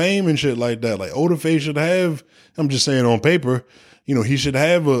Hall of Fame and shit like that. Like, Odafe should have, I'm just saying on paper, he should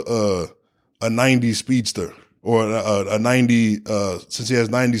have a 90 speedster or a 90, since he has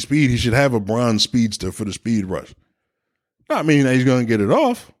 90 speed, he should have a bronze speedster for the speed rush. Not meaning that he's going to get it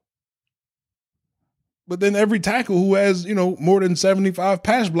off. But then every tackle who has, more than 75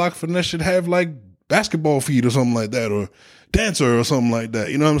 pass block finesse should have like basketball feet or something like that, or dancer or something like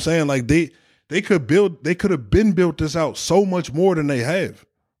that. You know what I'm saying? Like they could have been built this out so much more than they have.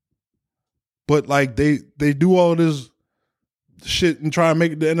 But like they do all this shit and try and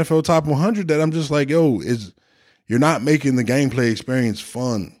make the NFL top 100 that I'm just like, yo, you're not making the gameplay experience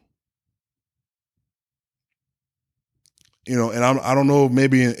fun. And I don't know if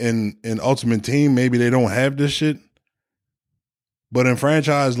maybe in Ultimate Team, maybe they don't have this shit. But in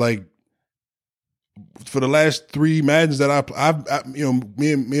franchise, like for the last 3 Maddens that I've me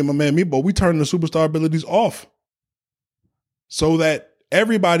and my man Meatball, we turned the superstar abilities off so that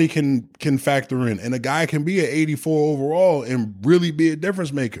everybody can factor in, and a guy can be an 84 overall and really be a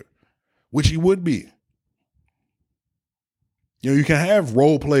difference maker, which he would be. You can have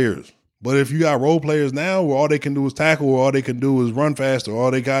role players. But if you got role players now where all they can do is tackle, or all they can do is run fast, or all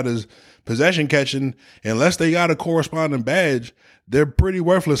they got is possession catching, unless they got a corresponding badge, they're pretty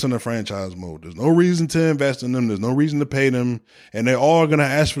worthless in the franchise mode. There's no reason to invest in them. There's no reason to pay them. And they're all going to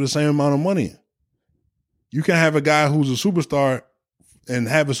ask for the same amount of money. You can have a guy who's a superstar and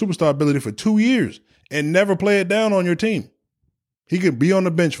have a superstar ability for 2 years and never play it down on your team. He could be on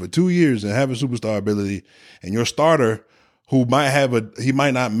the bench for 2 years and have a superstar ability, and your starter, who he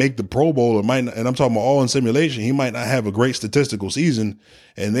might not make the Pro Bowl and I'm talking about all in simulation. He might not have a great statistical season,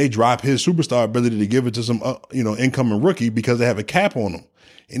 and they drop his superstar ability to give it to some incoming rookie because they have a cap on him.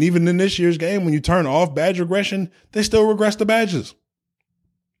 And even in this year's game, when you turn off badge regression, they still regress the badges.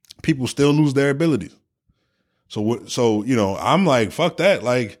 People still lose their abilities. So I'm like, fuck that.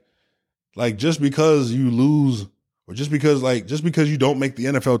 Like just because you lose, or just because you don't make the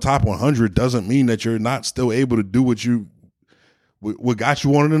NFL top 100 doesn't mean that you're not still able to do what got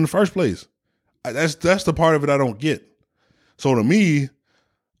you on it in the first place. That's the part of it I don't get. So to me,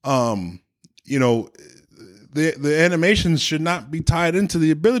 the animations should not be tied into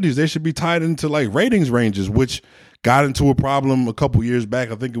the abilities. They should be tied into like ratings ranges, which got into a problem a couple years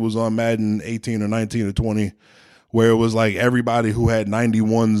back. I think it was on Madden 18 or 19 or 20, where it was like everybody who had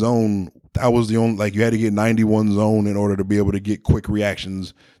 91 zone, that was the only, like you had to get 91 zone in order to be able to get quick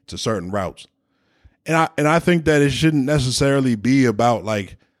reactions to certain routes. And I think that it shouldn't necessarily be about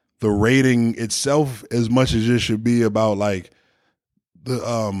like the rating itself as much as it should be about like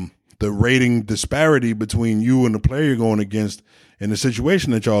the rating disparity between you and the player you're going against and the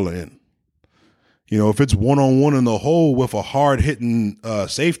situation that y'all are in. If it's 1-on-1 in the hole with a hard hitting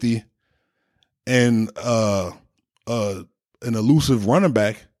safety and an elusive running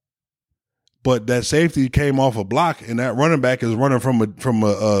back, but that safety came off a block and that running back is running from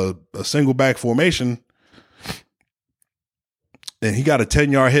a single back formation, and he got a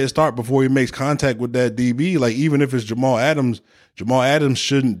 10-yard head start before he makes contact with that DB. Like, even if it's Jamal Adams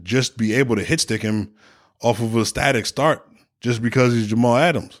shouldn't just be able to hit stick him off of a static start just because he's Jamal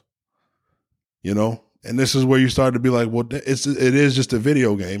Adams. And this is where you start to be like, well, it is just a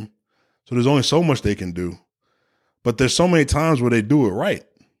video game, so there's only so much they can do. But there's so many times where they do it right,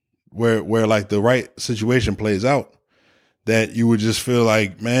 where like the right situation plays out, that you would just feel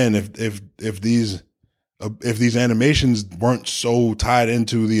like, man, if these animations weren't so tied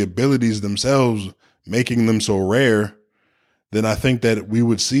into the abilities themselves, making them so rare, then I think that we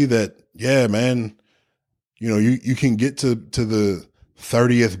would see that, yeah, man, you can get to the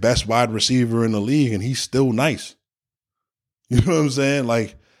 30th best wide receiver in the league and he's still nice. You know what I'm saying?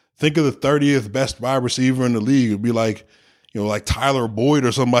 Like, think of the 30th best wide receiver in the league. It'd be like, like Tyler Boyd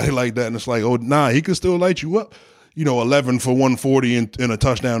or somebody like that. And it's like, oh, nah, he could still light you up, 11 for 140 in a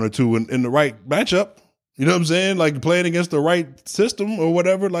touchdown or two in the right matchup. You know what I'm saying? Like, playing against the right system or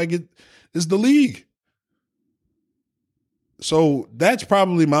whatever, like it's the league. So that's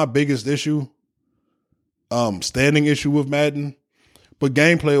probably my biggest issue, standing issue with Madden. But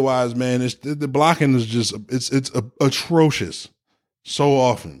gameplay wise, man, the blocking is just it's atrocious so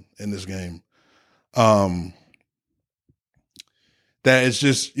often in this game. That it's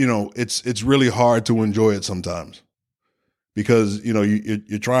just, it's really hard to enjoy it sometimes, because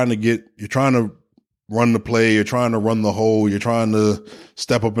you're trying to run the play, you're trying to run the hole, you're trying to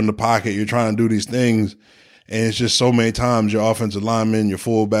step up in the pocket, you're trying to do these things, and it's just so many times your offensive linemen, your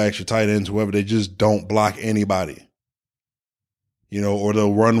fullbacks, your tight ends, whoever, they just don't block anybody. Or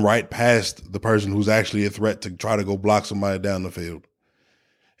they'll run right past the person who's actually a threat to try to go block somebody down the field.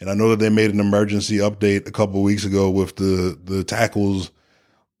 And I know that they made an emergency update a couple of weeks ago with the tackles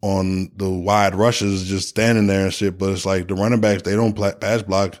on the wide rushes just standing there and shit. But it's like the running backs, they don't pass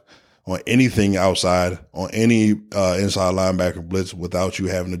block on anything outside, on any inside linebacker blitz without you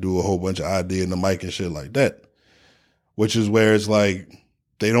having to do a whole bunch of ID in the mic and shit like that. Which is where it's like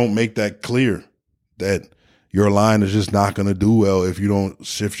they don't make that clear that your line is just not going to do well if you don't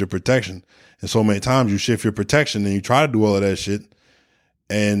shift your protection. And so many times you shift your protection and you try to do all of that shit,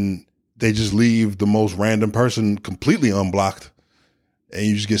 and they just leave the most random person completely unblocked, and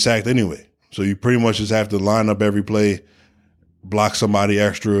you just get sacked anyway. So you pretty much just have to line up every play, block somebody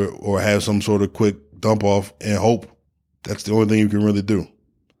extra, or have some sort of quick dump off and hope. That's the only thing you can really do.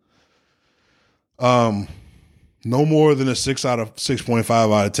 No more than a 6.5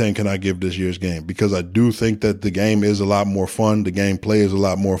 out of 10 can I give this year's game, because I do think that the game is a lot more fun. The gameplay is a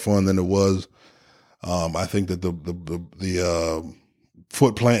lot more fun than it was. I think that the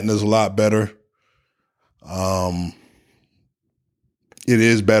foot planting is a lot better. It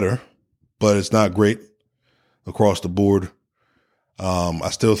is better, but it's not great across the board. I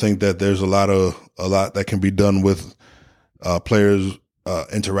still think that there's a lot that can be done with players'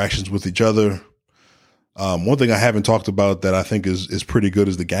 interactions with each other. One thing I haven't talked about that I think is pretty good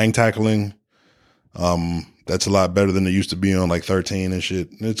is the gang tackling. That's a lot better than it used to be on like 13 and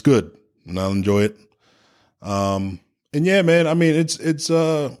shit. And it's good, and I'll enjoy it. And yeah, man, I mean, it's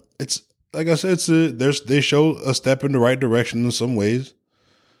like I said, they show a step in the right direction in some ways.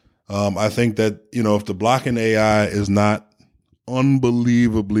 I think that, if the blocking AI is not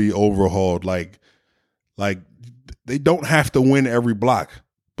unbelievably overhauled, like they don't have to win every block,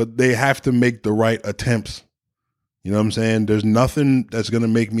 but they have to make the right attempts. You know what I'm saying? There's nothing that's going to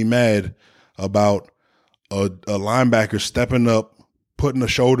make me mad about a linebacker stepping up, putting a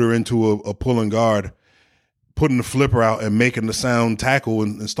shoulder into a pulling guard, putting the flipper out and making the sound tackle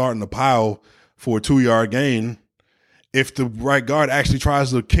and starting the pile for a 2-yard gain if the right guard actually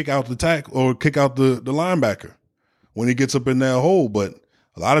tries to kick out the tackle or kick out the linebacker when he gets up in that hole. But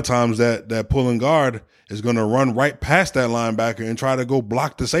a lot of times that pulling guard is going to run right past that linebacker and try to go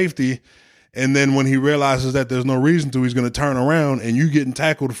block the safety. And then when he realizes that there's no reason to, he's going to turn around and you getting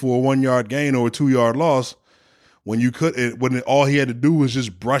tackled for a 1-yard gain or a 2-yard loss when all he had to do was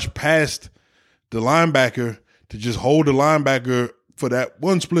just brush past the linebacker to just hold the linebacker for that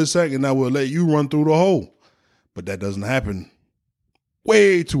one split second that will let you run through the hole. But that doesn't happen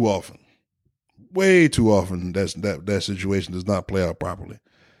way too often. Way too often that situation does not play out properly.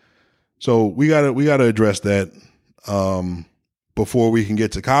 So we gotta address that before we can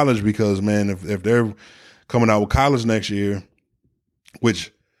get to college, because man, if they're coming out with college next year,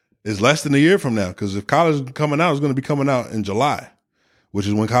 which is less than a year from now, because if college is coming out, it's going to be coming out in July, which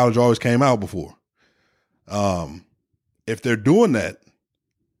is when college always came out before. If they're doing that,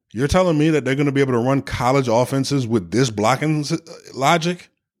 you're telling me that they're going to be able to run college offenses with this blocking logic?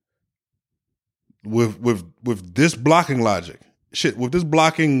 With this blocking logic? Shit, with this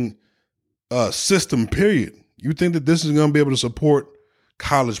blocking system, period. You think that this is going to be able to support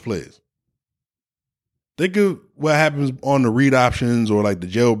college players? Think of what happens on the read options or like the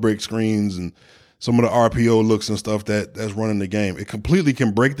jailbreak screens and some of the RPO looks and stuff that's running the game. It completely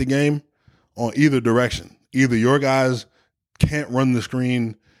can break the game on either direction. Either your guys can't run the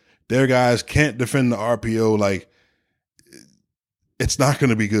screen, their guys can't defend the RPO. Like, it's not going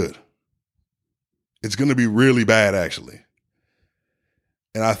to be good. It's going to be really bad, actually.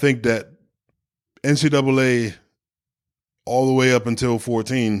 And I think that NCAA, all the way up until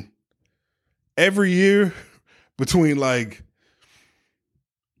 14, every year with NCAA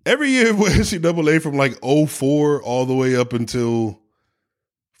from like 04 all the way up until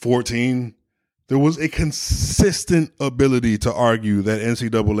 14, there was a consistent ability to argue that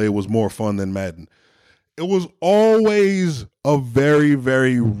NCAA was more fun than Madden. It was always a very,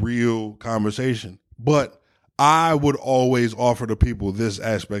 very real conversation. But I would always offer to people this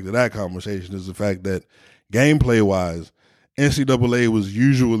aspect of that conversation is the fact that gameplay-wise, NCAA was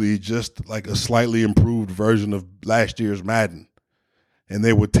usually just like a slightly improved version of last year's Madden. And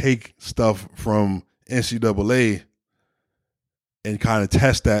they would take stuff from NCAA and kind of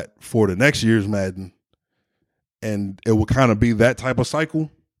test that for the next year's Madden. And it would kind of be that type of cycle.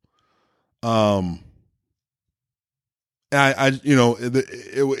 It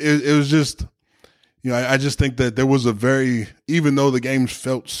was just, I just think that there was even though the games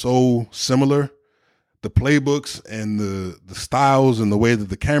felt so similar, the playbooks and the styles and the way that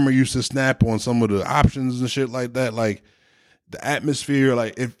the camera used to snap on some of the options and shit like that, like the atmosphere,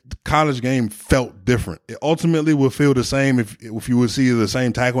 like if the college game felt different. It ultimately would feel the same if you would see the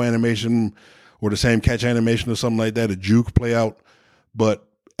same tackle animation or the same catch animation or something like that, a juke play out. But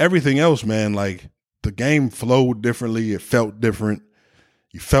everything else, man, like the game flowed differently. It felt different.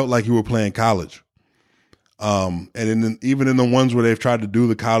 You felt like you were playing college. And even in the ones where they've tried to do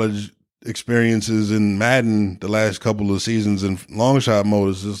the college experiences in Madden the last couple of seasons in long shot mode,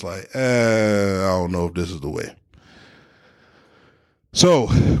 it's just like, I don't know if this is the way. So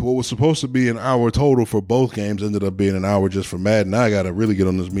what was supposed to be an hour total for both games ended up being an hour just for Madden. Now I got to really get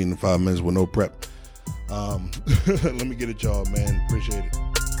on this meeting in 5 minutes with no prep. Let me get it, y'all, man. Appreciate it.